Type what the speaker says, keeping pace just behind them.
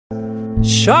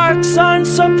Sharks aren't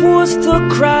supposed to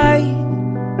cry,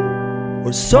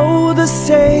 or so the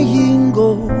saying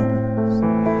goes.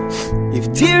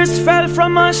 If tears fell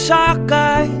from a shark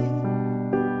eye,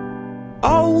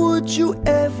 how would you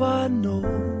ever know?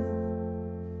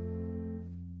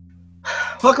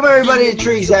 Welcome everybody to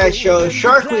Trees Ash Show.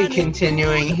 Shark Week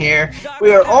continuing here.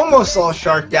 We are almost all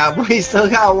sharked out, but we still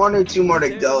got one or two more to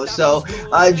go. So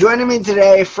joining me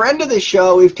today, friend of the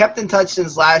show, we've kept in touch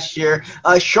since last year,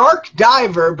 a shark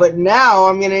diver, but now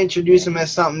I'm going to introduce him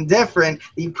as something different,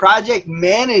 the project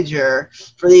manager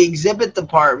for the exhibit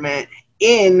department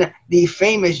in the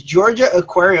famous Georgia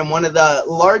Aquarium, one of the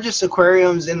largest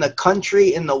aquariums in the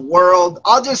country, in the world.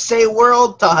 I'll just say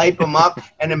world to hype him up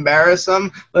and embarrass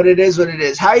him, but it is what it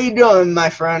is. How you doing, my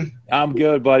friend? I'm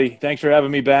good, buddy. Thanks for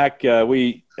having me back.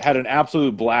 We had an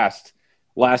absolute blast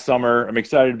last summer. I'm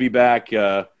excited to be back.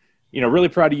 Really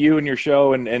proud of you and your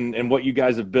show and what you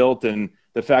guys have built, and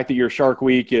the fact that your Shark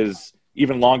Week is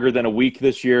even longer than a week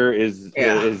this year is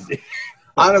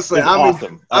honestly, it's I'm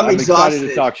awesome. I'm excited exhausted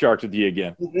to talk sharks with you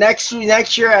again. Next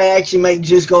year, I actually might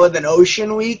just go with an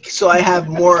ocean week, so I have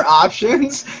more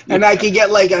options, and I could get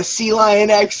like a sea lion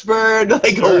expert,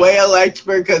 like a whale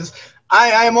expert, because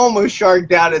I'm almost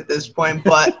sharked out at this point.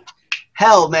 But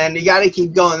hell, man, you got to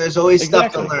keep going. There's always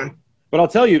stuff to learn. But I'll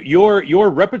tell you, your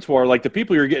repertoire, like the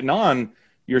people you're getting on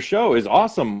your show, is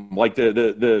awesome. Like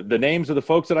the names of the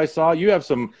folks that I saw, you have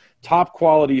some top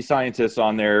quality scientists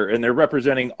on there, and they're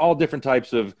representing all different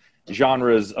types of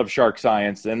genres of shark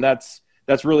science, and that's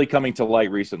really coming to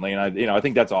light recently, and I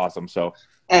think that's awesome. So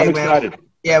I'm excited.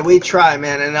 Yeah, we try,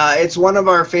 man, and it's one of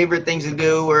our favorite things to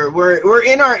do. We're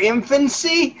in our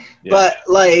infancy, but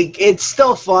like it's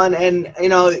still fun, and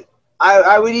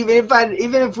I would even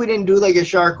if we didn't do like a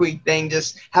Shark Week thing,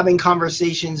 just having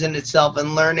conversations in itself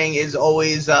and learning is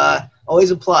always a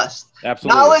plus.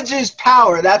 Absolutely. Knowledge is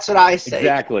power. That's what I say.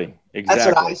 Exactly. That's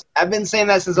what I say. I've been saying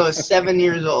that since I was 7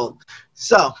 years old.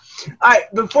 So, all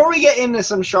right, before we get into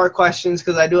some shark questions,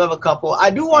 because I do have a couple,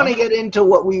 I do want to get into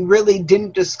what we really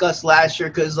didn't discuss last year,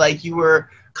 because like you were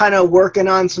kind of working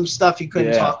on some stuff you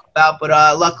couldn't talk about, but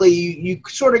luckily you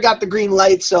sort of got the green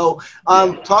light. So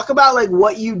talk about like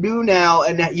what you do now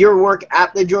and your work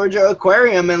at the Georgia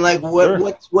Aquarium, and like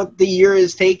what the year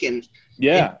is taken.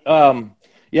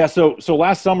 So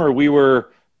last summer we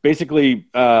were basically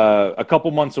a couple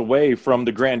months away from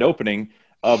the grand opening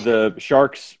of the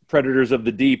Sharks Predators of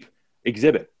the Deep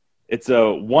exhibit. It's a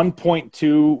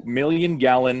 1.2 million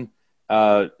gallon,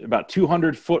 about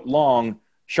 200 foot long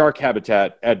shark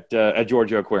habitat at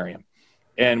Georgia Aquarium.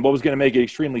 And what was going to make it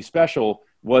extremely special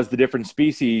was the different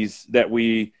species that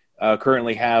we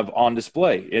currently have on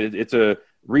display. It's a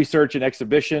research and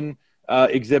exhibition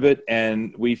exhibit,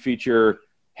 and we feature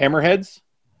hammerheads,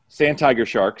 sand tiger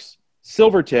sharks,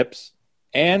 silver tips,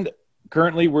 and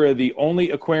currently we're the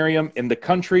only aquarium in the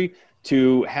country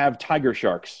to have tiger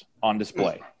sharks on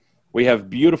display. We have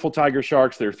beautiful tiger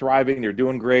sharks. They're thriving. They're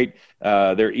doing great.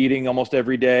 They're eating almost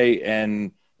every day.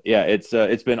 And yeah,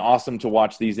 it's been awesome to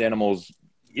watch these animals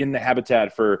in the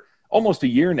habitat for almost a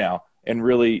year now and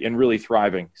really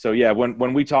thriving. So yeah,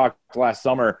 when we talked last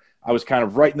summer, I was kind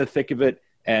of right in the thick of it,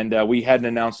 and we hadn't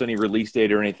announced any release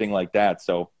date or anything like that.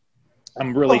 So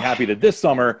I'm really happy that this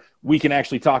summer we can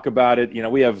actually talk about it.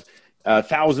 We have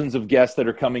thousands of guests that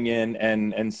are coming in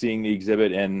and seeing the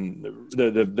exhibit, and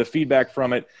the feedback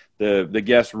from it, the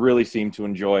guests really seem to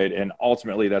enjoy it, and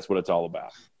ultimately that's what it's all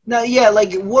about. No, yeah,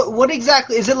 like what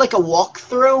exactly is it? Like a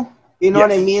walkthrough? You know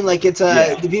what I mean? Like it's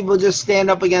the people just stand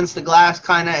up against the glass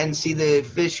kind of and see the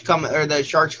fish coming or the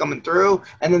sharks coming through,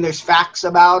 and then there's facts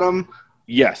about them.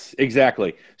 Yes,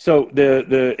 exactly. So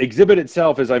the exhibit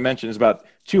itself, as I mentioned, is about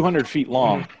 200 feet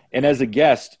long, and as a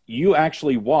guest, you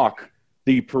actually walk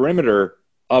the perimeter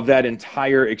of that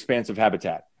entire expansive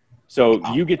habitat. So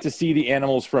you get to see the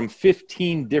animals from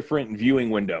 15 different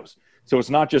viewing windows. So it's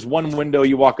not just one window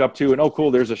you walk up to and, oh,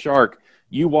 cool, there's a shark.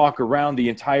 You walk around the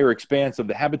entire expanse of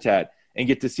the habitat and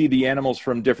get to see the animals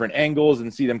from different angles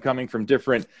and see them coming from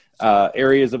different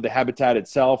areas of the habitat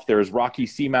itself. There's rocky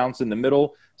seamounts in the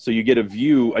middle, so you get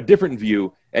a different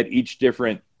view at each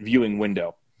different viewing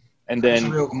window. And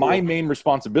then my main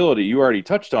responsibility, you already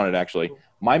touched on it actually,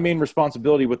 my main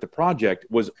responsibility with the project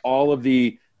was all of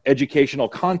the educational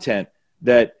content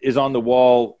that is on the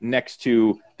wall next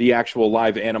to the actual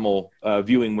live animal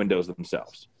viewing windows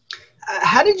themselves.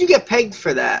 How did you get pegged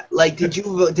for that? Like, did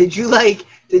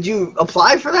you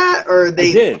apply for that, or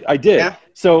they? I did. Yeah?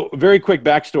 So, very quick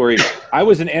backstory. I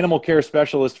was an animal care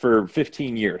specialist for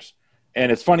 15 years,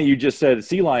 and it's funny you just said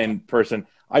sea lion person.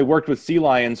 I worked with sea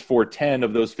lions for 10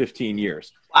 of those 15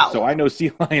 years. Wow. So I know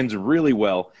sea lions really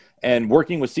well. And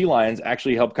working with sea lions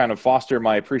actually helped kind of foster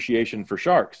my appreciation for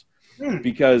sharks.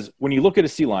 Because when you look at a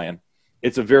sea lion,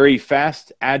 it's a very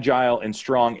fast, agile, and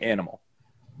strong animal.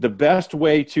 The best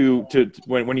way to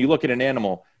when you look at an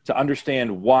animal to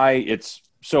understand why it's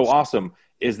so awesome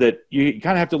is that you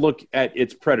kind of have to look at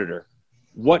its predator.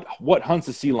 What hunts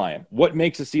a sea lion? What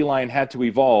makes a sea lion had to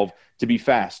evolve to be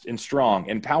fast and strong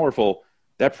and powerful?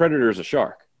 That predator is a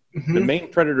shark. The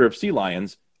main predator of sea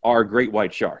lions are great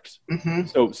white sharks.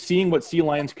 So seeing what sea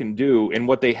lions can do and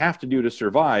what they have to do to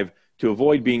survive to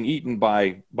avoid being eaten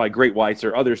by great whites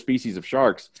or other species of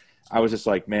sharks, I was just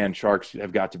like, man, sharks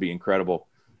have got to be incredible.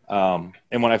 And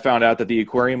when I found out that the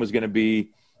aquarium was going to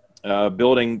be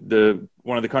building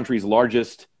one of the country's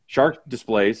largest shark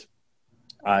displays,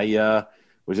 I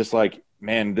was just like,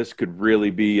 man, this could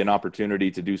really be an opportunity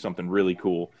to do something really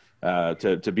cool,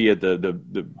 to be at the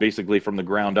basically from the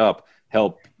ground up,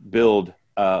 help build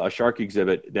a shark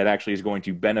exhibit that actually is going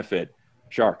to benefit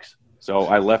sharks. So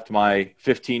I left my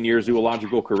 15-year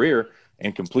zoological career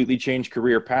and completely changed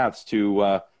career paths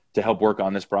to help work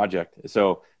on this project.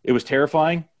 So it was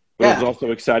terrifying, but it was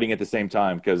also exciting at the same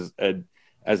time, because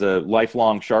as a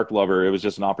lifelong shark lover, it was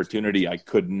just an opportunity I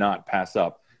could not pass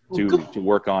up to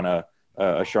work on a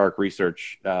shark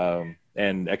research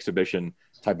and exhibition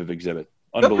type of exhibit.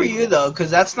 Good for you, though,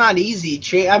 because that's not easy.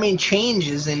 Change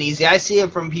isn't easy. I see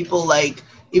it from people like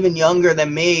even younger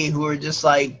than me who are just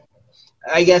like,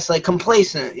 I guess, like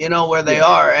complacent, where they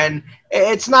are. And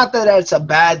it's not that it's a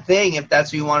bad thing if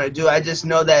that's what you want to do. I just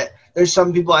know that there's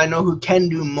some people I know who can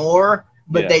do more,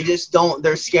 but they just don't.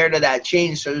 They're scared of that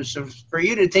change. So for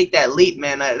you to take that leap,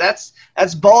 man, that's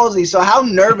ballsy. So how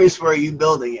nervous were you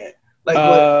building it?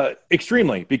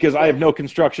 Extremely, because I have no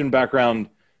construction background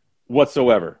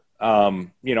whatsoever. I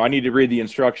need to read the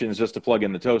instructions just to plug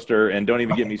in the toaster, and don't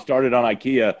even get me started on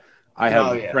IKEA. I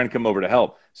have a friend come over to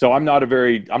help. So I'm not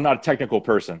a technical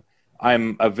person.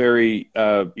 I'm a very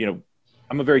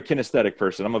kinesthetic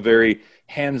person. I'm a very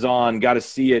hands-on, got to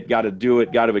see it, got to do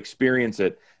it, got to experience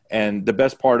it. And the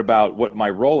best part about what my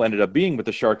role ended up being with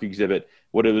the shark exhibit,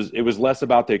 it was less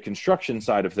about the construction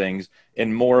side of things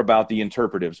and more about the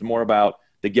interpretives, more about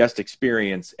the guest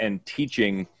experience and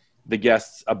teaching the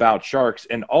guests about sharks,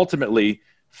 and ultimately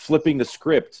flipping the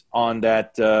script on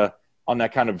that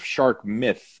kind of shark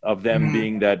myth of them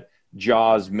being that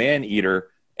Jaws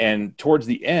man-eater. And towards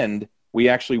the end, we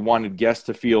actually wanted guests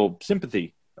to feel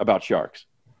sympathy about sharks,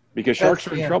 because sharks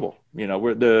are in trouble.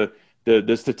 We're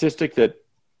the statistic that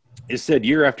is said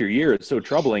year after year, it's so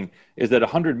troubling, is that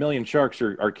 100 million sharks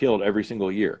are killed every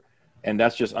single year. And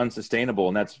that's just unsustainable.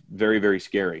 And that's very, very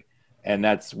scary. And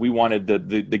we wanted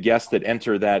the guests that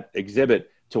enter that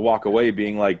exhibit to walk away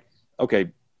being like,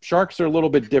 okay, sharks are a little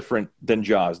bit different than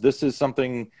Jaws. This is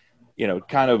something, do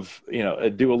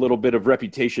a little bit of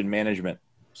reputation management,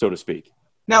 so to speak.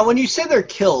 Now, when you say they're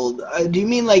killed, do you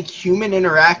mean like human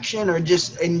interaction or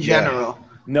just in general?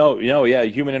 No,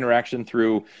 human interaction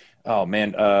through, from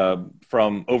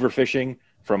overfishing,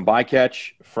 from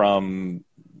bycatch, from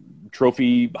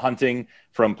trophy hunting,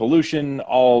 from pollution,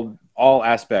 all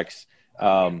aspects,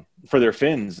 for their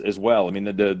fins as well. I mean,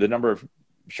 the number of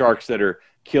sharks that are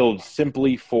killed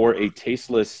simply for a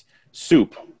tasteless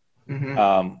soup,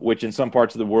 which in some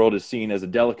parts of the world is seen as a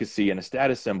delicacy and a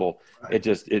status symbol. Right.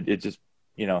 It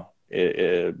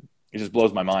just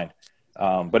blows my mind.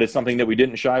 But it's something that we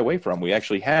didn't shy away from. We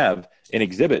actually have an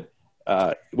exhibit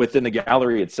within the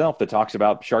gallery itself that talks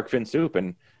about shark fin soup,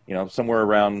 and somewhere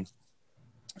around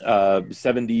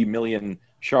 70 million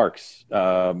sharks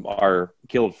are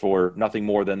killed for nothing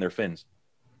more than their fins.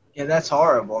 Yeah, that's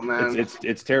horrible, man.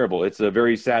 It's terrible. It's a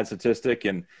very sad statistic,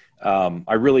 and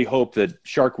I really hope that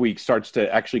Shark Week starts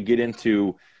to actually get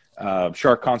into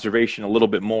shark conservation a little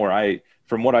bit more.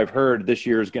 From what I've heard, this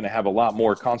year is going to have a lot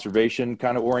more conservation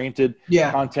kind of oriented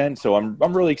content. So I'm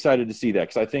really excited to see that,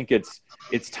 because I think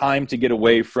it's time to get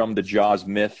away from the Jaws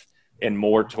myth and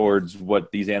more towards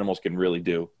what these animals can really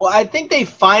do. Well, I think they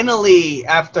finally,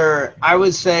 after I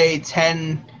would say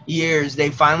 10 years, they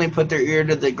finally put their ear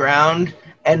to the ground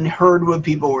and heard what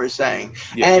people were saying.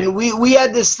 Yeah. And we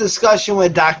had this discussion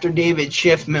with Dr. David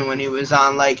Schiffman when he was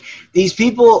on, like, these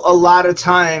people a lot of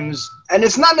times, and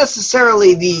it's not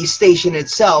necessarily the station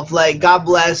itself, like, God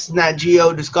bless Nat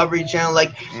Geo, Discovery Channel,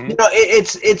 like,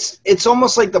 it's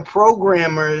almost like the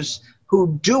programmers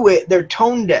who do it, they're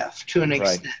tone deaf to an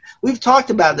extent. Right. We've talked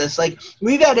about this. Like,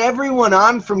 we've had everyone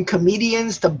on, from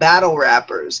comedians to battle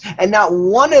rappers, and not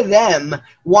one of them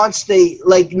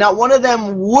not one of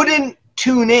them wouldn't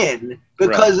tune in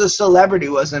because the celebrity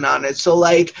wasn't on it. So,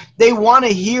 like, they want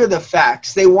to hear the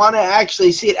facts. They want to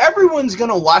actually see it. Everyone's going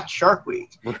to watch Shark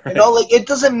Week. Right. You know, like, it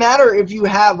doesn't matter if you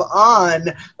have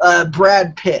on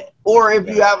Brad Pitt or if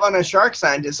you have on a shark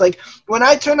scientist. Like, when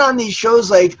I turn on these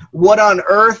shows like What on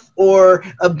Earth or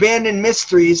Abandoned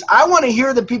Mysteries, I want to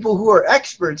hear the people who are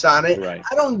experts on it. Right.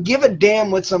 I don't give a damn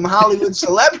what some Hollywood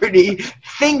celebrity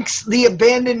thinks the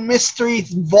Abandoned Mystery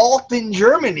vault in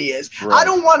Germany is. Right. I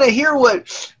don't want to hear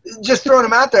what, just throwing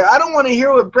them out there, I don't want to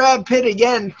hear what Brad Pitt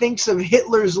again thinks of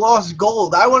Hitler's lost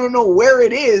gold. I want to know where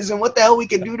it is and what the hell we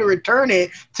can do to return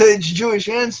it to its Jewish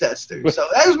ancestors. So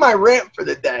that is my rant for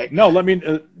the day. No, let me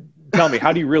tell me,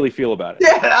 how do you really feel about it?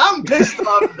 Yeah, I'm pissed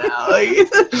off now.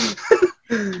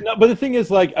 No, but the thing is,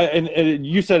 like, and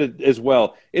you said it as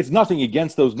well, it's nothing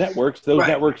against those networks. Those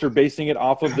networks are basing it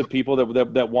off of the people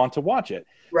that want to watch it.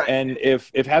 Right. And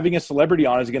if having a celebrity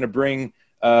on is going to bring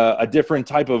a different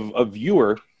type of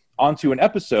viewer onto an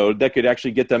episode that could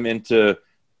actually get them into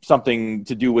something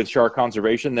to do with shark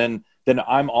conservation, then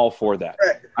I'm all for that.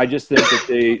 Right. I just think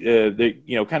that they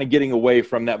you know, kind of getting away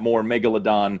from that more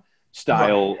Megalodon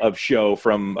style of show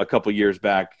from a couple years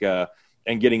back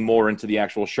and getting more into the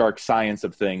actual shark science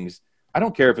of things. I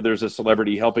don't care if there's a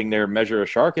celebrity helping there measure a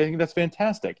shark. I think that's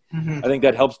fantastic. I think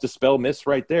that helps dispel myths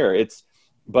right there.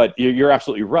 But you're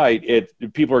absolutely right.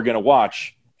 People are going to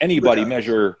watch anybody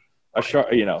measure a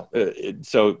shark, you know.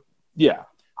 So yeah,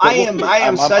 I'm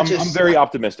very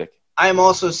optimistic. I am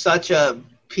also such a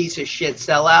piece of shit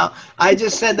sellout. I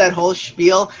just said that whole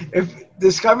spiel. If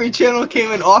Discovery Channel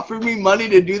came and offered me money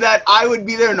to do that, I would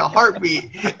be there in a heartbeat,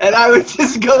 and I would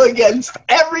just go against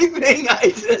everything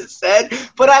I just said.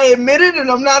 But I admit it,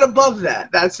 and I'm not above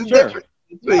that. That's the difference.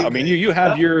 No, I mean, you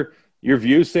have your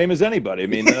views, same as anybody. I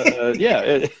mean,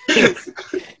 yeah.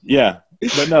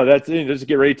 But no, that's it. Just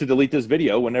get ready to delete this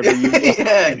video whenever you get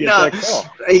that call.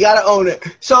 You got to own it.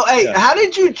 So, hey, how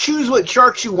did you choose what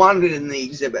sharks you wanted in the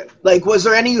exhibit? Like, was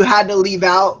there any you had to leave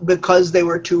out because they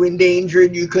were too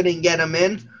endangered, you couldn't get them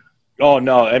in? Oh,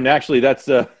 no. And actually, that's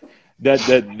those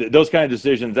kind of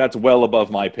decisions, that's well above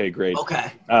my pay grade.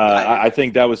 Okay. I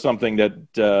think that was something that,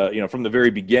 you know, from the very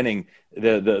beginning,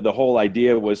 the whole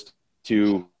idea was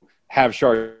to have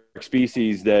shark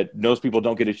species that most people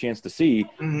don't get a chance to see,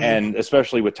 and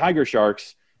especially with tiger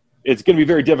sharks, it's going to be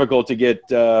very difficult to get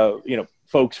you know,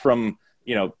 folks from,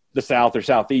 you know, the south or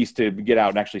southeast to get out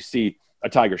and actually see a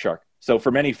tiger shark. So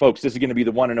for many folks, this is going to be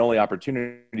the one and only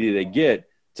opportunity they get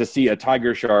to see a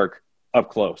tiger shark up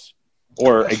close,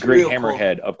 or a great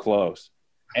hammerhead up close,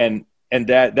 and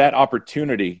that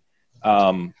opportunity,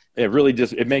 it really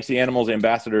just, it makes the animals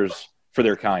ambassadors for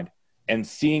their kind. And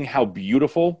seeing how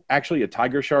beautiful actually a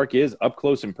tiger shark is up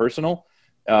close and personal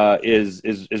is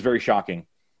very shocking.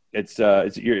 And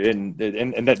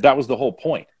that was the whole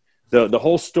point. The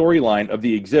whole storyline of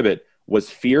the exhibit was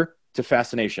fear to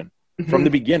fascination. From the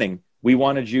beginning, we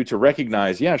wanted you to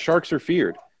recognize, sharks are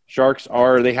feared.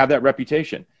 They have that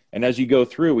reputation. And as you go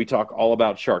through, we talk all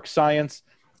about shark science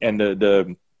and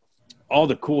all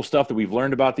the cool stuff that we've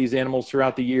learned about these animals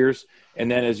throughout the years.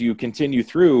 And then as you continue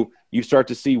through, you start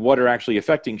to see what are actually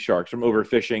affecting sharks, from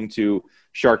overfishing to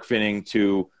shark finning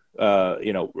to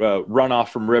runoff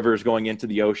from rivers going into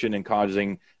the ocean and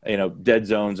causing, dead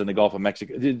zones in the Gulf of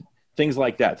Mexico, things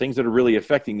like that, things that are really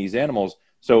affecting these animals.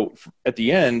 So at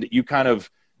the end, you kind of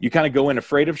go in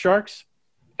afraid of sharks,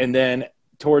 and then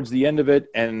towards the end of it,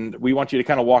 and we want you to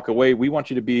kind of walk away. We want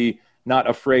you to be not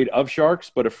afraid of sharks,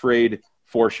 but afraid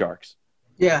for sharks.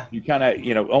 Yeah. You kind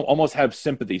of, almost have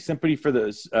sympathy for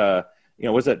this,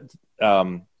 what's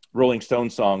that Rolling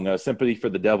Stones song, Sympathy for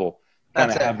the Devil?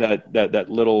 Kind of have that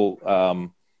little,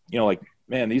 like,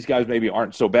 man, these guys maybe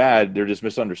aren't so bad. They're just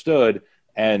misunderstood.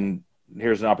 And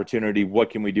here's an opportunity. What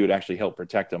can we do to actually help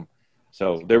protect them?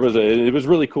 So it was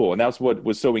really cool. And that's what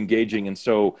was so engaging and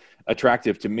so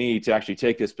attractive to me to actually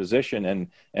take this position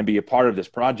and be a part of this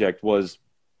project was,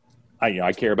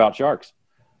 I care about sharks.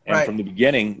 And right from the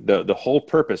beginning, the whole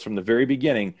purpose from the very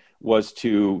beginning was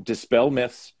to dispel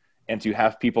myths and to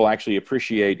have people actually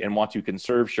appreciate and want to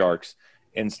conserve sharks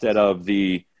instead of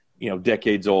the,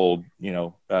 decades old,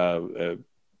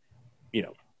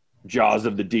 Jaws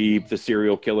of the Deep, the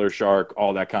serial killer shark,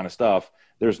 all that kind of stuff.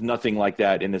 There's nothing like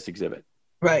that in this exhibit.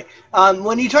 Right.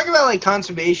 When you talk about like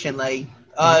conservation, like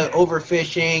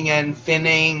overfishing and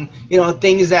finning,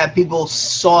 things that people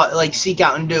seek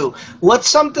out and do, what's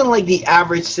something like the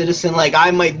average citizen like I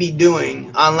might be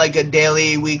doing on like a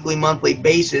daily, weekly, monthly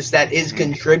basis that is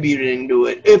contributing to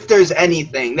it, if there's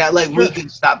anything that like we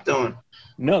could stop doing?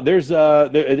 No, there's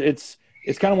it's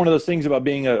kind of one of those things about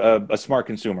being a smart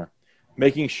consumer,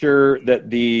 making sure that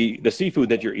the seafood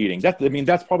that you're eating,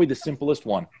 that's probably the simplest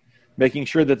one. Making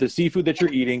sure that the seafood that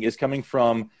you're eating is coming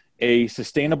from a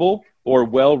sustainable or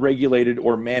well-regulated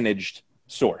or managed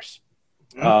source.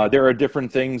 There are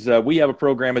different things. We have a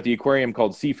program at the aquarium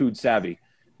called Seafood Savvy,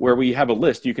 where we have a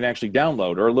list you can actually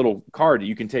download, or a little card that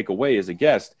you can take away as a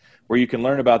guest, where you can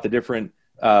learn about the different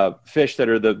fish that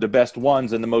are the best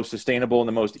ones and the most sustainable and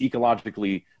the most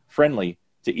ecologically friendly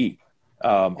to eat.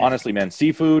 Honestly, man,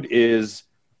 seafood is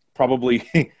probably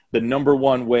the number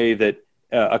one way that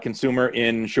a consumer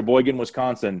in Sheboygan,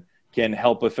 Wisconsin can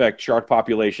help affect shark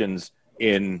populations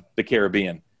in the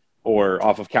Caribbean or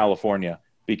off of California,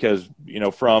 because,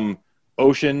 from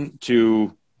ocean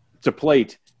to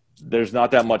plate, there's not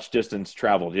that much distance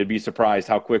traveled. You'd be surprised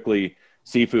how quickly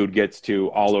seafood gets to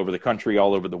all over the country,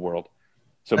 all over the world.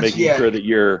 So making sure that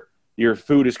your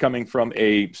food is coming from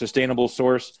a sustainable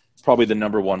source, probably the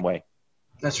number one way.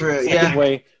 That's right. Second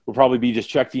way will probably be just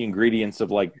check the ingredients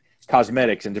of like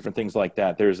cosmetics and different things like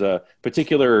that. There's a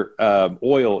particular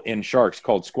oil in sharks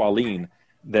called squalene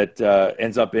that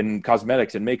ends up in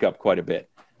cosmetics and makeup quite a bit.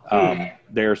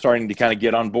 They're starting to kind of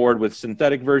get on board with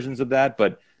synthetic versions of that,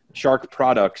 but shark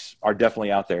products are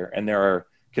definitely out there, and there are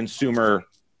consumer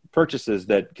purchases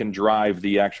that can drive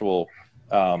the actual,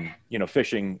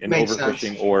 fishing and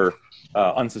overfishing or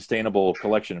unsustainable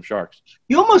collection of sharks.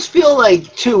 You almost feel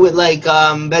like, too, with like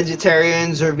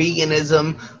vegetarians or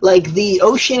veganism, like the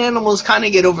ocean animals kind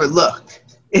of get overlooked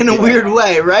in a weird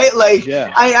way, right? Like,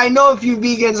 I know a few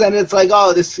vegans and it's like,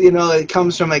 oh, this, it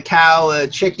comes from a cow, a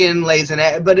chicken lays an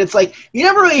egg, but it's like, you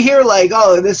never really hear like,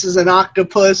 oh, this is an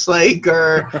octopus, like,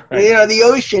 or, the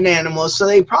ocean animals. So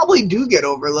they probably do get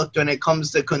overlooked when it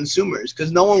comes to consumers,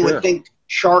 because no one would think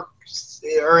sharks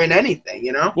are in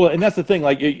anything, Well, and that's the thing,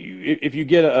 like, if you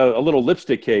get a little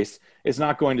lipstick case, it's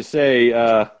not going to say,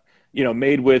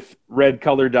 made with red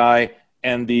color dye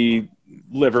and the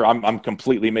liver. I'm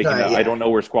completely making that. I don't know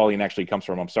where squalene actually comes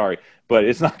from. I'm sorry, but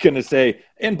it's not going to say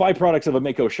and byproducts of a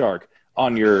mako shark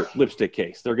on your lipstick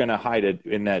case. They're going to hide it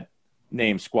in that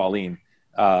name, squalene.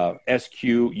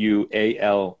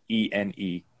 SQUALENE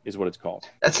is what it's called.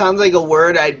 That sounds like a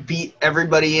word I'd beat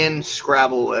everybody in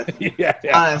Scrabble with.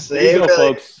 Honestly, there you go,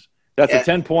 folks. That's a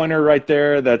 10-pointer right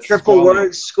there. That's triple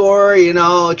word score,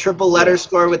 triple letter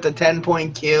score with the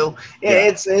 10-point Q.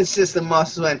 It's just a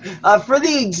must win. For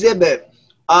the exhibit,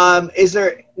 is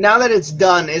there, now that it's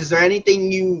done, is there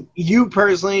anything you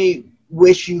personally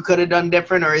wish you could have done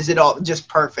different, or is it all just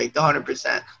perfect,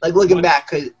 100%? Like looking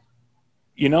back,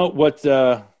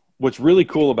 what's really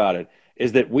cool about it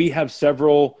is that we have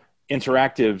several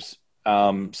interactives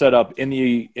set up in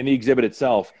the exhibit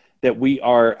itself that we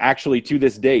are actually, to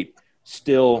this date,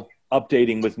 still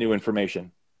updating with new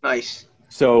information. Nice.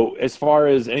 So as far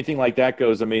as anything like that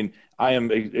goes, I mean, I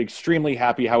am extremely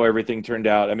happy how everything turned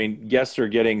out. I mean, guests are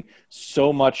getting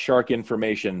so much shark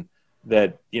information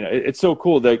that, it's so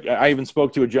cool that I even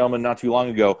spoke to a gentleman not too long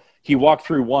ago. He walked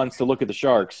through once to look at the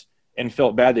sharks and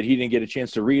felt bad that he didn't get a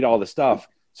chance to read all the stuff.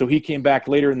 So he came back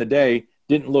later in the day,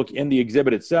 didn't look in the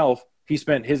exhibit itself. He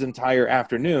spent his entire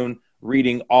afternoon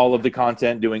reading all of the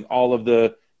content, doing all of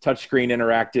the touchscreen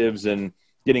interactives, and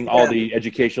getting all the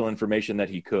educational information that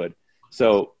he could.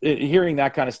 So hearing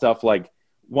that kind of stuff, like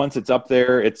once it's up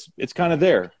there, it's kind of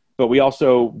there. But we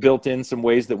also built in some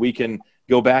ways that we can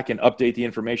go back and update the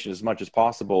information as much as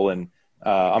possible. And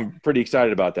I'm pretty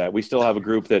excited about that. We still have a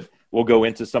group that will go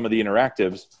into some of the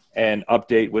interactives and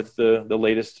update with the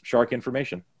latest shark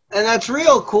information. And that's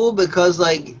real cool, because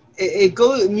like it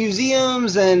goes,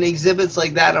 museums and exhibits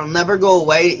like that will never go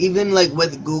away, even like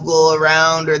with Google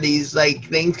around or these like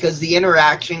things, because the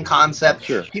interaction concept,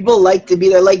 people like to be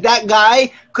there. Like that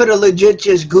guy could have legit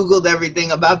just Googled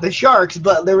everything about the sharks,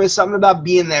 but there was something about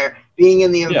being there, being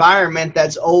in the environment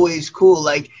that's always cool.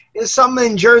 Like it's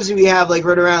something in Jersey we have, like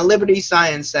right around Liberty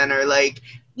Science Center, like,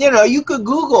 you could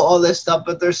Google all this stuff,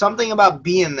 but there's something about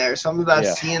being there, something about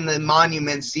seeing the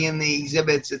monuments, seeing the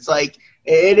exhibits. It's like,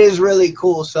 it is really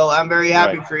cool. So I'm very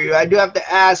happy for you. I do have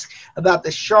to ask about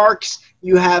the sharks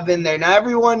you have in there. Now,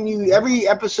 every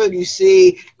episode you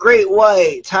see, great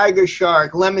white, tiger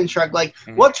shark, lemon shark, like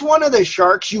what's one of the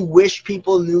sharks you wish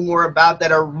people knew more about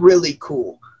that are really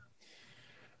cool?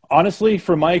 Honestly,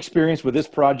 from my experience with this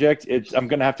project, I'm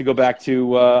going to have to go back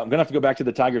to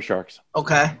the tiger sharks.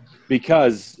 Okay.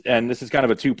 Because, and this is kind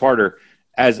of a two-parter,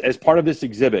 as part of this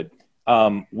exhibit,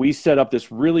 we set up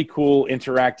this really cool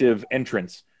interactive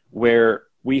entrance where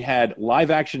we had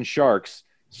live-action sharks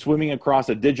swimming across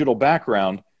a digital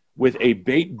background with a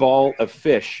bait ball of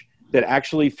fish that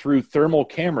actually, through thermal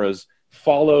cameras,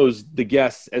 follows the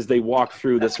guests as they walk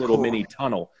through this little mini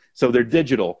tunnel. So they're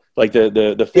digital, like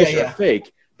the fish are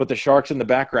fake, but the sharks in the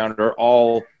background are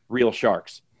all real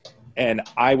sharks. And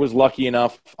I was lucky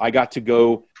enough, I got to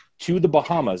go to the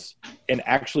Bahamas and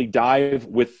actually dive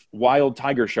with wild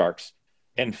tiger sharks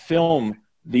and film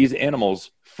these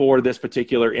animals for this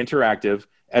particular interactive,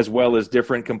 as well as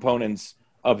different components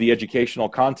of the educational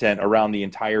content around the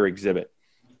entire exhibit.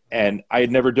 And I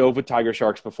had never dove with tiger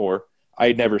sharks before. I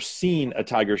had never seen a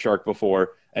tiger shark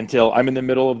before until I'm in the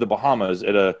middle of the Bahamas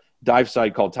at a dive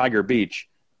site called Tiger Beach.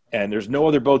 And there's no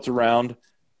other boats around,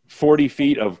 40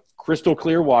 feet of crystal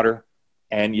clear water.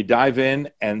 And you dive in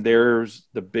and there's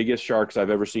the biggest sharks I've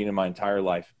ever seen in my entire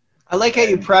life. I like how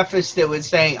you prefaced it with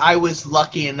saying, I was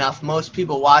lucky enough. Most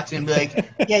people watching be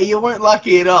like, yeah, you weren't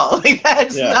lucky at all. Like,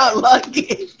 that's not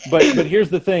lucky. But here's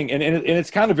the thing, and it's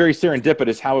kind of very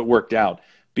serendipitous how it worked out,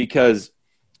 because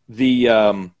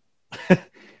the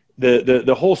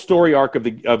the whole story arc of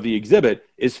the exhibit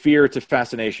is fear to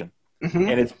fascination. Mm-hmm.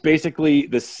 And it's basically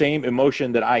the same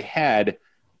emotion that I had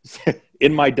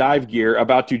in my dive gear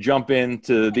about to jump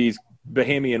into these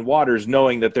Bahamian waters,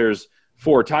 knowing that there's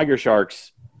 4 tiger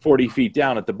sharks 40 feet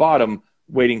down at the bottom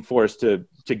waiting for us to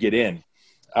get in.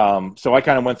 So I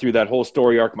kind of went through that whole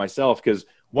story arc myself, because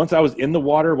once I was in the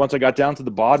water, once I got down to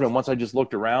the bottom, and once I just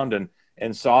looked around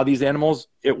and saw these animals,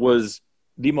 it was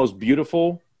the most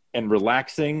beautiful and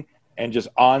relaxing and just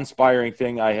awe-inspiring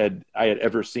thing I had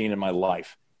ever seen in my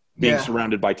life, being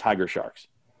surrounded by tiger sharks.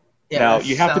 Yeah, now,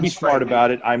 you have to be smart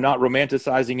about it. I'm not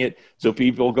romanticizing it so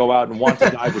people go out and want to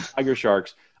dive with tiger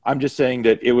sharks. I'm just saying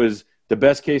that it was the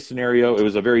best case scenario. It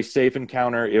was a very safe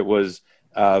encounter. It was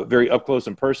very up close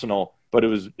and personal, but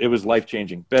it was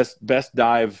life-changing. Best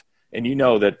dive. And you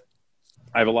know that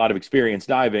I have a lot of experience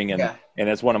diving, and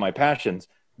that's one of my passions.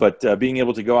 But being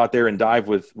able to go out there and dive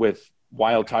with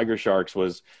wild tiger sharks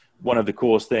was one of the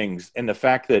coolest things. And the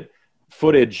fact that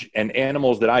footage and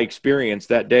animals that I experienced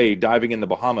that day diving in the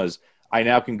Bahamas, I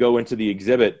now can go into the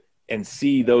exhibit and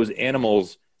see those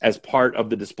animals as part of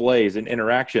the displays and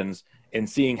interactions, and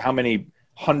seeing how many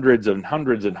hundreds and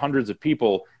hundreds and hundreds of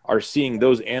people are seeing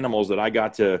those animals that I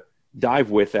got to dive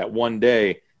with that one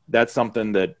day. That's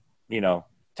something that,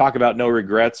 talk about no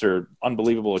regrets or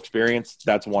unbelievable experience.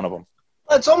 That's one of them.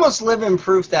 It's almost living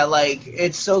proof that, like,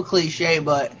 it's so cliche,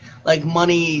 but like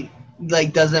money,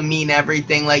 like, doesn't mean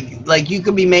everything. Like you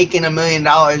could be making $1 million,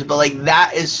 but like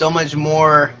that is so much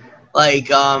more like,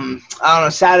 I don't know,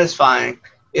 satisfying.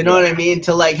 You know what I mean?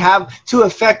 To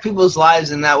affect people's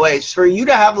lives in that way. For you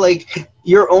to have like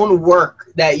your own work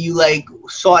that you like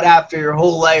sought after your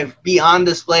whole life be on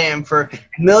display, and for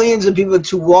millions of people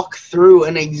to walk through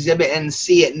an exhibit and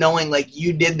see it knowing like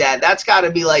you did that, that's got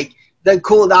to be like the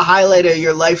highlight of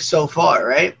your life so far,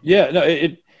 right? Yeah, no,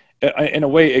 it in a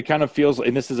way it kind of feels,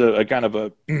 and this is a kind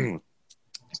of an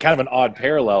odd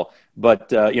parallel,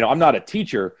 but I'm not a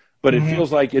teacher, but it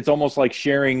feels like it's almost like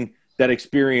sharing that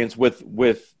experience with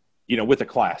a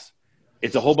class.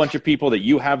 It's a whole bunch of people that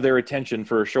you have their attention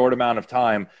for a short amount of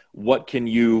time. What can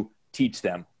you teach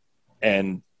them?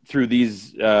 And through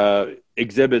these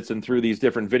exhibits and through these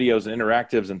different videos and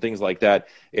interactives and things like that,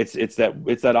 it's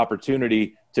that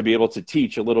opportunity to be able to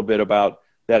teach a little bit about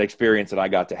that experience that I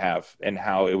got to have, and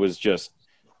how it was just,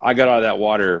 I got out of that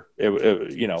water,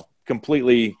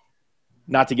 completely,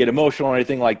 not to get emotional or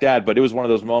anything like that, but it was one of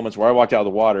those moments where I walked out of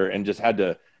the water and just had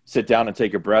to sit down and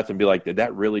take a breath and be like, did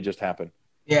that really just happen?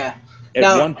 Yeah.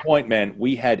 At one point, man,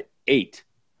 we had 8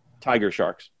 tiger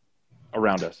sharks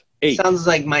around us. 8. Sounds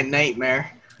like my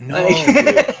nightmare. No,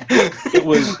 it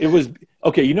was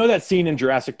okay. You know that scene in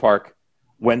Jurassic Park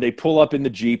when they pull up in the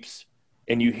Jeeps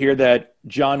and you hear that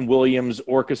John Williams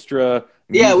orchestra?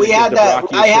 Yeah, we had that.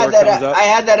 I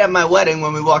had that at my wedding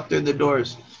when we walked through the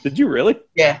doors. Did you really?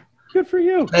 Yeah. Good for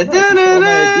you. Yes.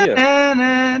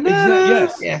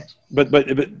 Yeah.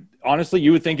 But honestly,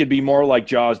 you would think it'd be more like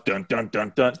Jaws, dun dun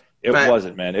dun dun. It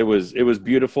wasn't, man. It was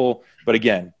beautiful. But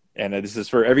again, and this is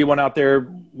for everyone out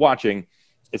there watching,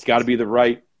 it's got to be the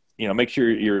right. Make sure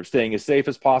you're staying as safe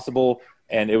as possible,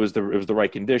 and it was the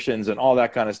right conditions and all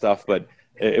that kind of stuff. But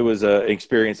it was an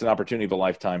experience, an opportunity of a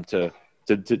lifetime to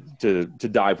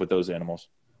dive with those animals,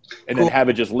 and then have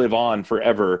it just live on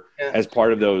forever as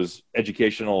part of those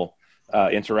educational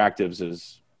interactives.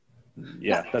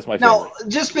 That's my favorite. Now,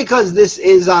 just because this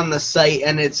is on the site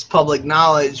and it's public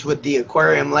knowledge with the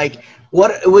aquarium, like,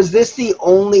 what was this the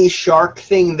only shark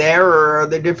thing there, or are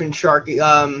there different shark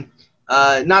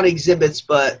not exhibits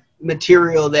but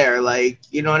material there, like,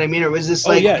 you know what I mean? Or was this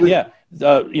like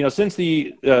since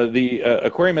the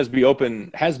aquarium has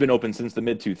been open since the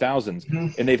mid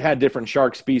 2000s, and they've had different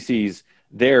shark species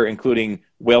there, including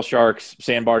whale sharks,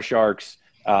 sandbar sharks,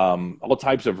 all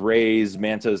types of rays,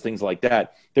 mantas, things like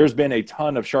that. There's been a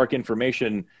ton of shark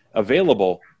information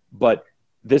available, but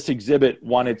this exhibit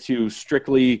wanted to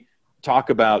strictly talk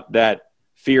about that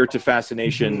fear to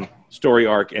fascination story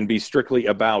arc and be strictly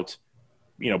about,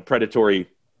 predatory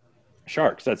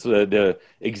sharks. That's the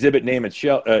exhibit name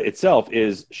itself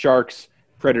is Sharks,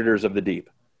 Predators of the Deep.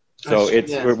 So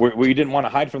we didn't want to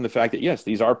hide from the fact that, yes,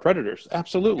 these are predators,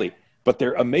 absolutely, but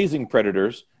they're amazing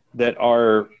predators that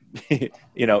are,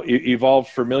 evolved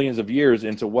for millions of years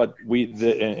into what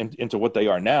into what they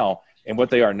are now. And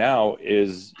what they are now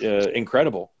is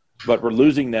incredible, but we're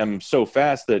losing them so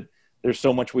fast that there's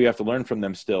so much we have to learn from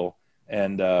them still.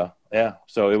 And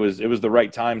so it was the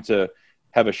right time to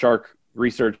have a shark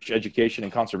research, education,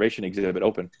 and conservation exhibit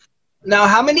open. Now,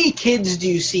 how many kids do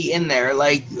you see in there?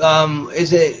 Like,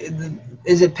 is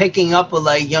it picking up with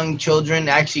like young children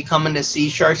actually coming to see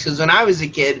sharks? Because when I was a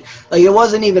kid, like, it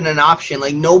wasn't even an option.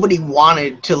 Like, nobody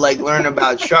wanted to like learn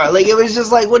about sharks. Like, it was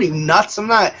just like, what are you, nuts? I'm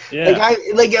not. Yeah.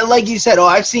 Like you said,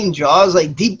 I've seen Jaws.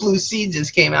 Like, Deep Blue Sea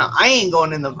just came out. I ain't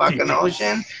going in the fucking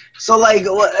ocean. So, like,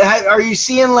 are you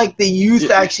seeing like the youth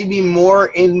actually be more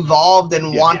involved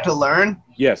and want to learn?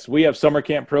 Yes, we have summer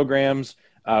camp programs.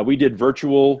 We did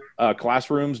virtual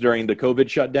classrooms during the COVID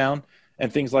shutdown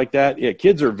and things like that. Yeah,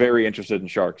 kids are very interested in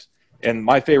sharks. And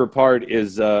my favorite part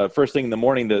is first thing in the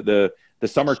morning, the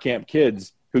summer camp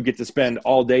kids who get to spend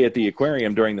all day at the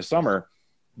aquarium during the summer,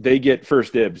 they get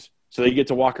first dibs. So they get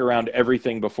to walk around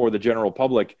everything before the general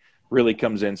public really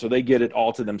comes in. So they get it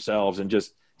all to themselves, and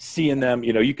just seeing them,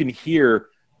 you can hear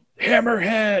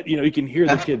hammerhead, you can hear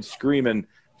the kids screaming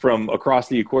from across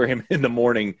the aquarium in the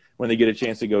morning when they get a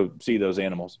chance to go see those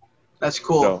animals. That's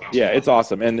cool. So, yeah, it's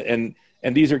awesome. And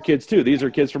these are kids too. These are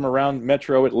kids from around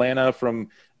Metro Atlanta, from,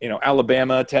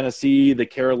 Alabama, Tennessee, the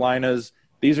Carolinas.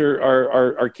 These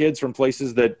are kids from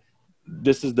places that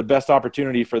this is the best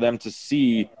opportunity for them to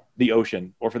see the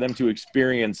ocean, or for them to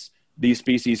experience these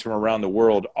species from around the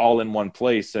world all in one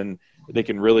place. And they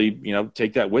can really,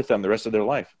 take that with them the rest of their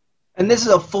life. And this is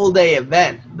a full day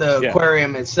event, the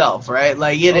aquarium itself, right?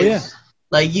 Like, it is. Yeah.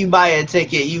 Like, you buy a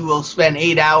ticket, you will spend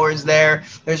 8 hours there.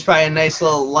 There's probably a nice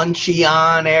little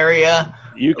lunchy-on area.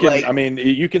 You can,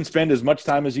 you can spend as much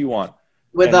time as you want.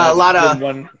 With a lot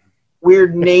of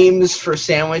weird names for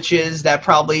sandwiches that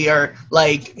probably are,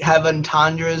 like, have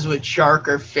entendres with shark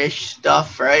or fish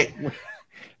stuff, right?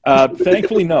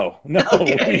 Thankfully, no. No,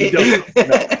 we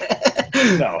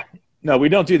don't. No, we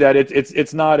don't do that.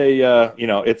 It's not a,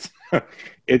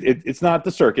 it's not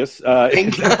the circus.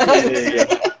 It's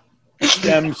a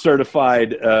STEM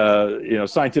certified,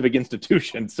 scientific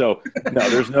institution. So no,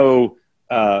 there's no,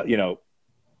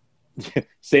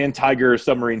 sand tiger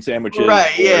submarine sandwiches,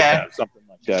 right? Yeah, something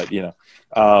like that.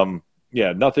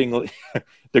 Nothing.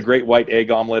 The great white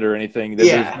egg omelet or anything.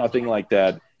 There's nothing like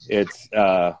that. It's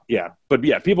but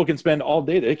people can spend all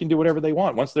day. They can do whatever they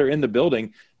want. Once they're in the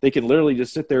building, they can literally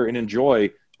just sit there and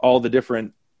enjoy all the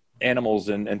different animals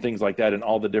and things like that in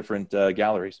all the different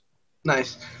galleries.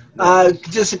 Nice.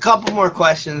 Just a couple more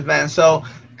questions, man. So,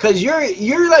 because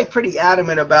you're like pretty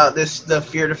adamant about the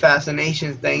fear to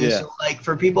fascination thing. Yeah. So, like,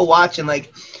 for people watching,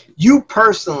 like, you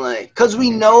personally, because we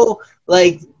know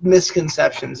like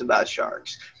misconceptions about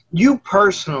sharks. You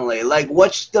personally, like,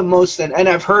 what's the most, and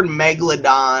I've heard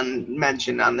Megalodon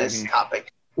mentioned on this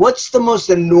topic. What's the most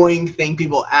annoying thing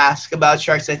people ask about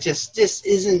sharks that just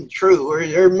isn't true,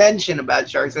 or mention about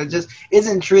sharks that just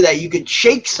isn't true, that you could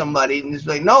shake somebody and just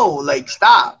be like, no, like,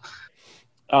 stop?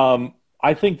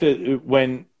 I think that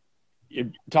when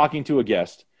you're talking to a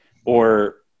guest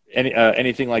or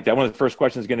anything like that, one of the first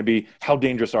questions is going to be, how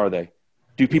dangerous are they?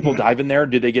 Do people dive in there?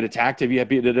 Did they get attacked? Have you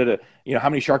had, how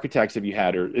many shark attacks have you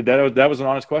had? Or that was an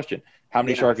honest question. How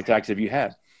many shark attacks have you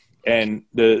had? And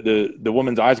the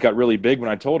woman's eyes got really big when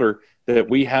I told her that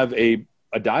we have a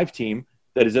dive team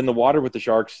that is in the water with the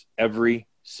sharks every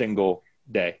single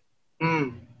day.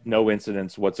 No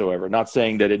incidents whatsoever. Not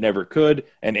saying that it never could.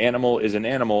 An animal is an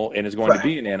animal and is going to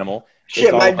be an animal.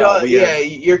 Shit, my dog,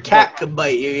 your cat could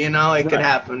bite you, it could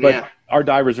happen. But our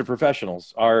divers are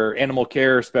professionals. Our animal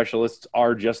care specialists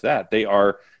are just that. They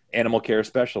are animal care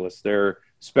specialists. They're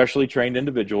specially trained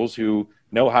individuals who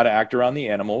know how to act around the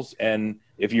animals. And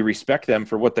if you respect them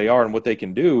for what they are and what they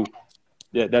can do,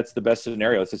 that's the best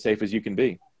scenario. It's as safe as you can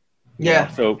be. Yeah.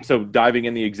 So diving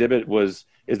in the exhibit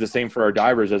is the same for our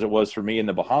divers as it was for me in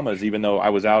the Bahamas, even though I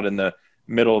was out in the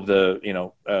middle of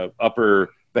the,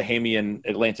 upper Bahamian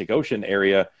Atlantic Ocean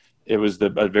area. It was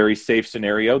a very safe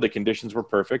scenario. The conditions were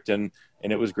perfect and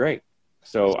it was great.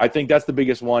 So I think that's the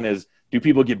biggest one is, do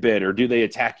people get bit or do they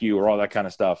attack you or all that kind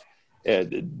of stuff?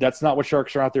 That's not what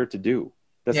sharks are out there to do.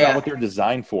 That's not what they're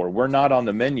designed for. We're not on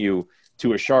the menu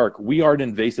to a shark. We are an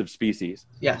invasive species.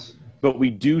 Yes. But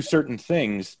we do certain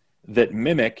things that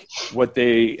mimic what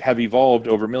they have evolved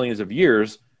over millions of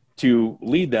years to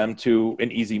lead them to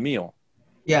an easy meal.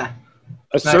 Yeah.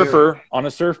 A surfer on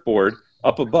a surfboard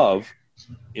up above,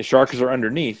 sharks are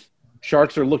underneath.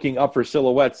 Sharks are looking up for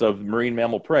silhouettes of marine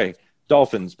mammal prey,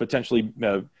 dolphins, potentially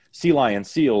sea lions,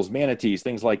 seals, manatees,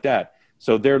 things like that.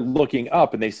 So they're looking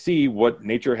up and they see what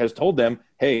nature has told them.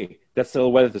 Hey, that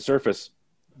silhouette at the surface,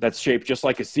 that's shaped just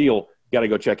like a seal. Got to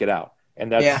go check it out.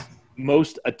 And that's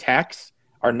most attacks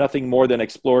are nothing more than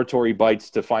exploratory bites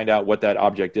to find out what that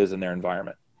object is in their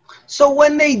environment. So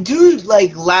when they do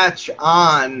like latch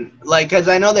on, like, because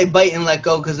I know they bite and let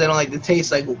go because they don't like the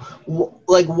taste. Like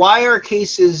why are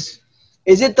cases?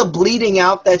 Is it the bleeding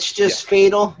out that's just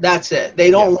fatal? That's it.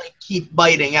 They don't like keep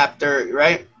biting after,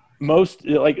 right? Most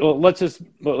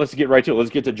let's get right to it. Let's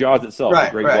get to Jaws itself.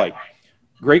 Right, Great white.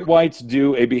 Great whites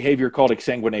do a behavior called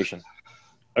exsanguination.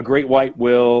 A great white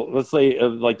will, let's say,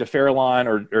 like the Farallon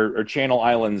or Channel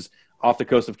Islands off the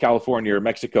coast of California or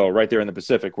Mexico, right there in the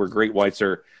Pacific, where great whites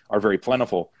are very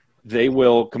plentiful. They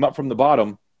will come up from the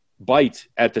bottom, bite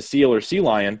at the seal or sea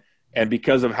lion, and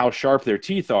because of how sharp their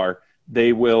teeth are,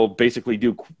 they will basically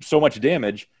do so much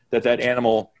damage that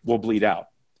animal will bleed out.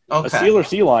 Okay. A seal or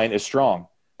sea lion is strong,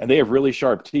 and they have really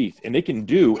sharp teeth, and they can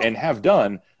do and have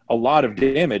done a lot of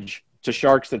damage to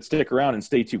sharks that stick around and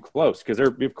stay too close because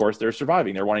they're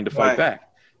surviving. They're wanting to fight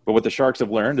back. But what the sharks have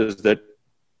learned is that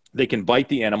they can bite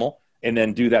the animal and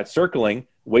then do that circling,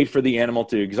 wait for the animal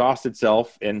to exhaust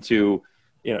itself and to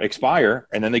expire,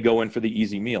 and then they go in for the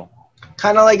easy meal.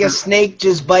 Kind of like a snake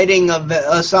just biting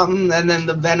something, and then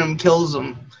the venom kills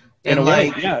them. In a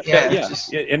way,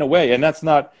 in a way. And that's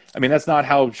not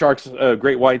how sharks,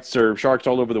 great whites or sharks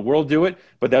all over the world do it,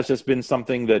 but that's just been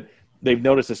something that they've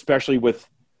noticed, especially with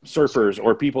surfers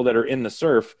or people that are in the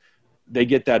surf. They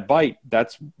get that bite.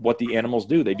 That's what the animals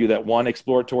do. They do that one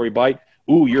exploratory bite.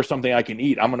 Ooh, you're something I can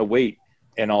eat. I'm going to wait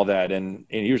and all that. And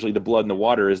usually the blood in the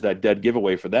water is that dead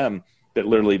giveaway for them that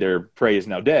literally their prey is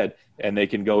now dead and they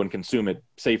can go and consume it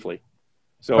safely.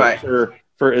 So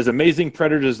for as amazing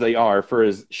predators as they are, for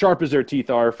as sharp as their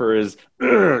teeth are, for as,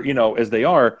 as they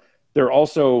are, they're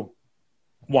also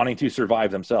wanting to survive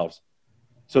themselves.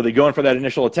 So they go in for that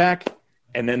initial attack,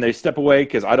 and then they step away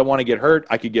because I don't want to get hurt.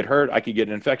 I could get hurt. I could get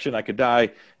an infection. I could die,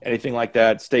 anything like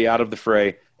that. Stay out of the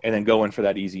fray, and then go in for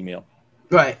that easy meal.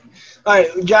 Right. All right,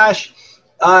 Josh,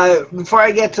 before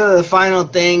I get to the final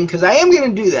thing, because I am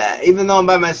going to do that, even though I'm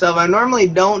by myself. I normally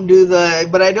don't do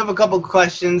but I do have a couple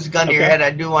questions, gun to your head,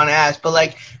 I do want to ask.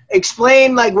 But,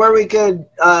 explain, where we could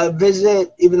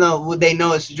visit, even though they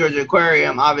know it's the Georgia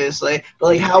Aquarium, obviously.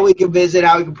 But, how we could visit,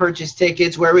 how we could purchase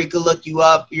tickets, where we could look you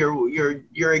up,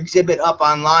 your exhibit up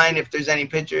online, if there's any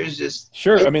pictures. Just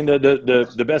Sure. I mean,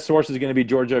 the best source is going to be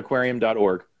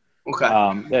georgiaaquarium.org. Okay.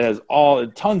 That has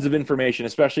tons of information,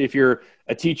 especially if you're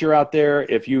a teacher out there,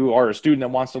 if you are a student that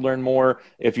wants to learn more,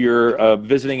 if you're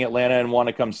visiting Atlanta and want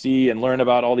to come see and learn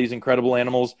about all these incredible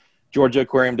animals.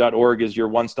 georgiaaquarium.org is your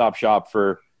one-stop shop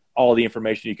for all the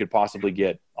information you could possibly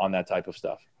get on that type of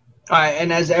stuff. All right,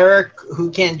 and as Eric,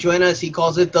 who can't join us, he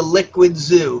calls it the Liquid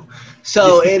Zoo.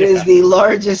 So it is the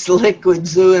largest liquid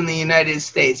zoo in the United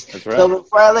States. That's right. So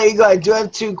before I let you go, I do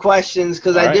have two questions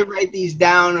because I did write these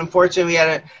down. Unfortunately, we had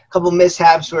a couple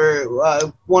mishaps where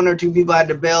one or two people had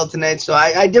to bail tonight. So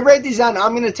I did write these down.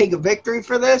 I'm going to take a victory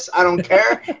for this. I don't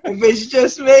care if it's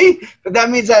just me, but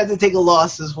that means I have to take a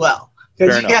loss as well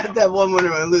because you got that one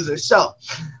winner and loser. So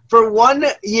for 1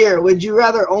 year, would you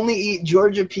rather only eat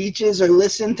Georgia peaches or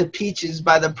listen to Peaches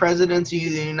by the President of the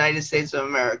United States of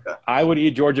America? I would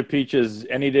eat Georgia peaches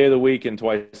any day of the week and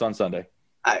twice on Sunday.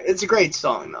 It's a great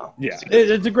song, though. Yeah,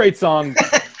 it's a great song.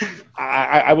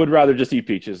 I would rather just eat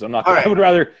peaches. I would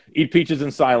rather eat peaches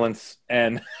in silence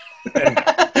and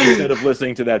instead of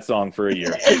listening to that song for a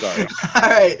year. Sorry. All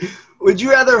right. Would you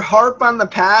rather harp on the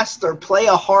past or play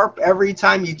a harp every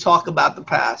time you talk about the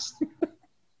past?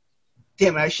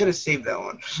 Damn it, I should have saved that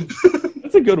one.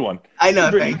 That's a good one. I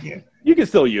know, thank you. You can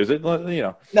still use it,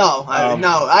 No,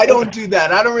 I don't do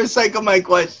that. I don't recycle my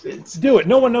questions. Do it.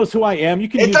 No one knows who I am. You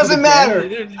can. It doesn't matter.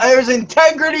 There's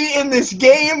integrity in this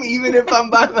game, even if I'm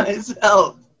by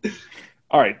myself.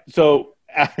 All right, so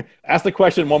ask the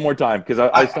question one more time because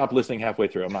I stopped listening halfway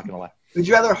through. I'm not going to lie. Would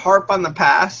you rather harp on the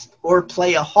past or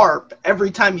play a harp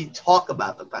every time you talk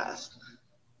about the past?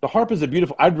 The harp is a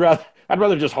beautiful. I'd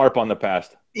rather just harp on the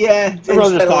past. Yeah, I'd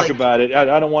rather just talk about it.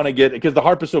 I don't want to get, because the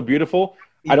harp is so beautiful.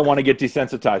 Yeah. I don't want to get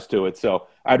desensitized to it. So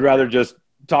I'd rather just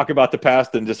talk about the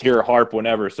past and just hear a harp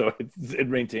whenever. So it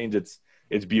maintains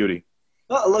its beauty.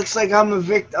 Well, it looks like I'm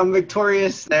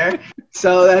victorious there.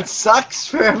 So that sucks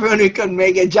for everyone who couldn't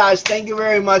make it. Josh, thank you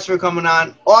very much for coming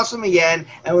on. Awesome again,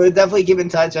 and we'll definitely keep in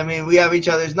touch. I mean, we have each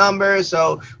other's numbers,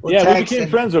 so we'll text. We became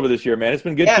friends over this year, man. It's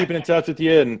been good keeping in touch with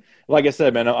you, and like I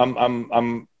said, man,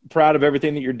 I'm proud of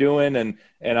everything that you're doing, and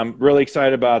I'm really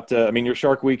excited about. I mean, your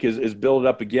Shark Week is built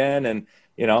up again, and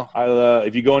you know,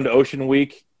 if you go into Ocean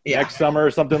Week next summer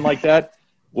or something like that,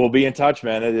 we'll be in touch,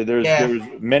 man.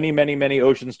 There's many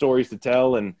ocean stories to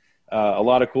tell, and a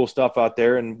lot of cool stuff out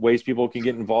there, and ways people can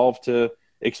get involved to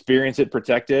experience it,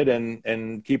 protect it,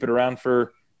 and keep it around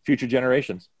for future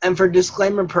generations. And for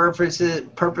disclaimer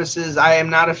purposes, I am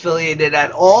not affiliated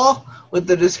at all with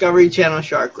the Discovery Channel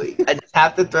Shark League. I just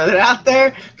have to throw that out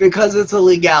there because it's a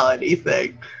legality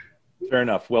thing. Fair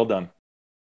enough. Well done.